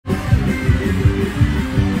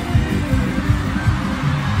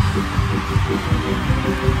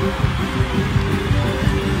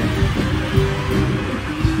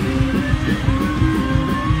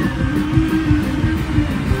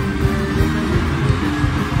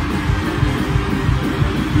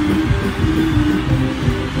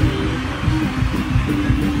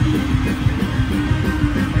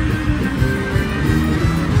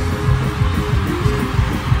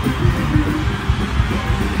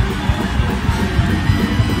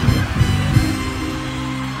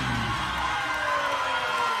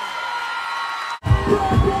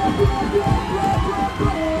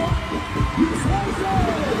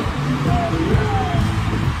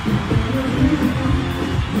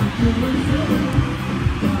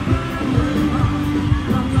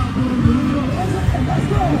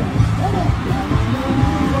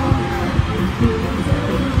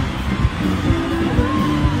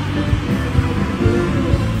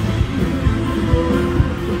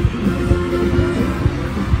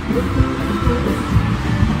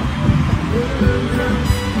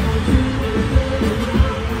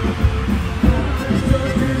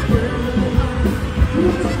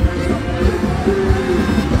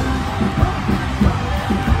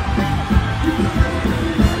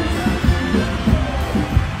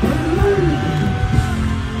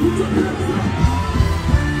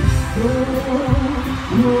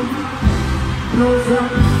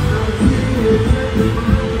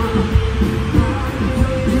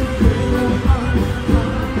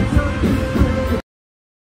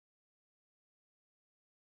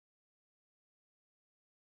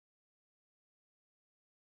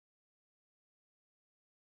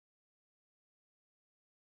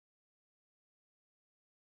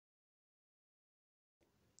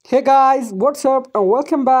Hey guys, what's up and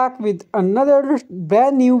welcome back with another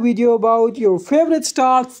brand new video about your favorite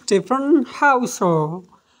star Stjepan Hauser.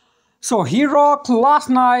 So he rocked last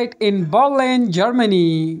night in Berlin,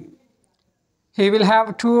 Germany. He will have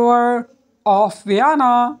a tour of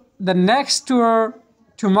Vienna, the next tour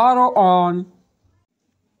tomorrow on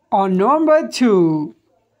November 2.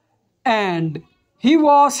 And he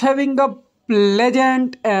was having a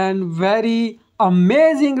pleasant and very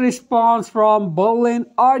amazing response from Berlin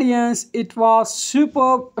audience. It was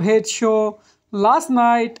superb hit show last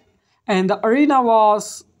night, and the arena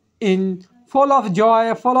was in full of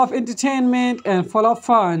joy, full of entertainment, and full of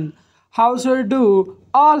fun. Hauser do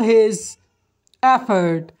all his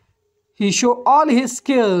effort. He showed all his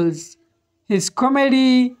skills, his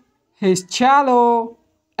comedy, his cello,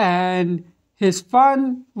 and his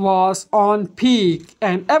fun was on peak,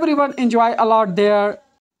 and everyone enjoyed a lot there.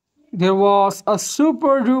 There was a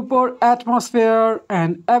super duper atmosphere,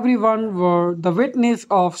 and everyone were the witness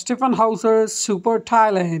of Stjepan Hauser's super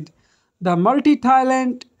talent, the multi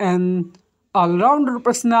talent and all rounder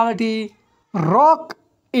personality rock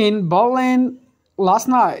in Berlin last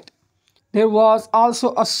night. There was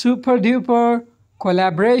also a super duper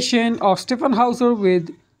collaboration of Stjepan Hauser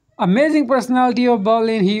with amazing personality of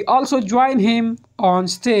Berlin. He also joined him on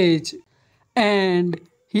stage, and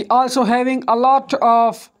he also having a lot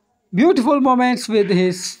of beautiful moments with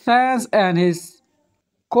his fans and his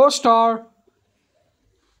co-star.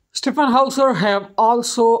 Stjepan Hauser have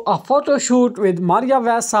also a photo shoot with Maria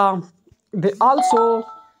Vasa. They also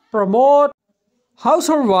promote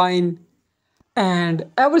Hauser wine, and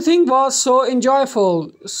everything was so enjoyable,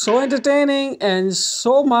 so entertaining, and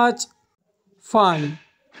so much fun.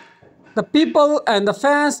 The people and the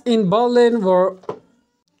fans in Berlin were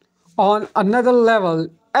on another level.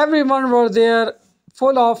 Everyone were there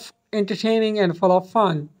full of entertaining and full of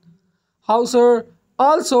fun. Hauser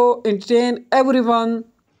also entertained everyone,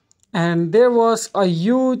 and there was a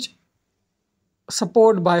huge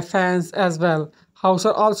support by fans as well.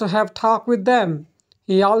 Hauser also have talk with them.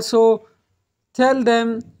 He also tell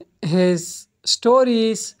them his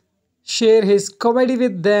stories, share his comedy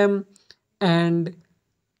with them, and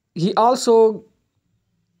he also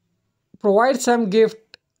provide some gift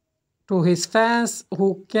to his fans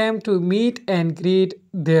who came to meet and greet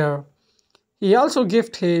there. He also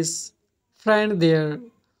gift his friend there.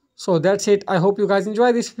 So that's it. I hope you guys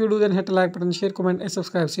enjoy this. If you do, then hit the like button, share, comment, and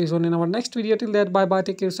subscribe. See you soon in our next video. Till that, bye bye.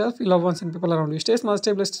 Take care of yourself, your loved ones, and people around you. Stay smart,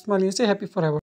 stay blessed, stay smiling, and stay happy forever.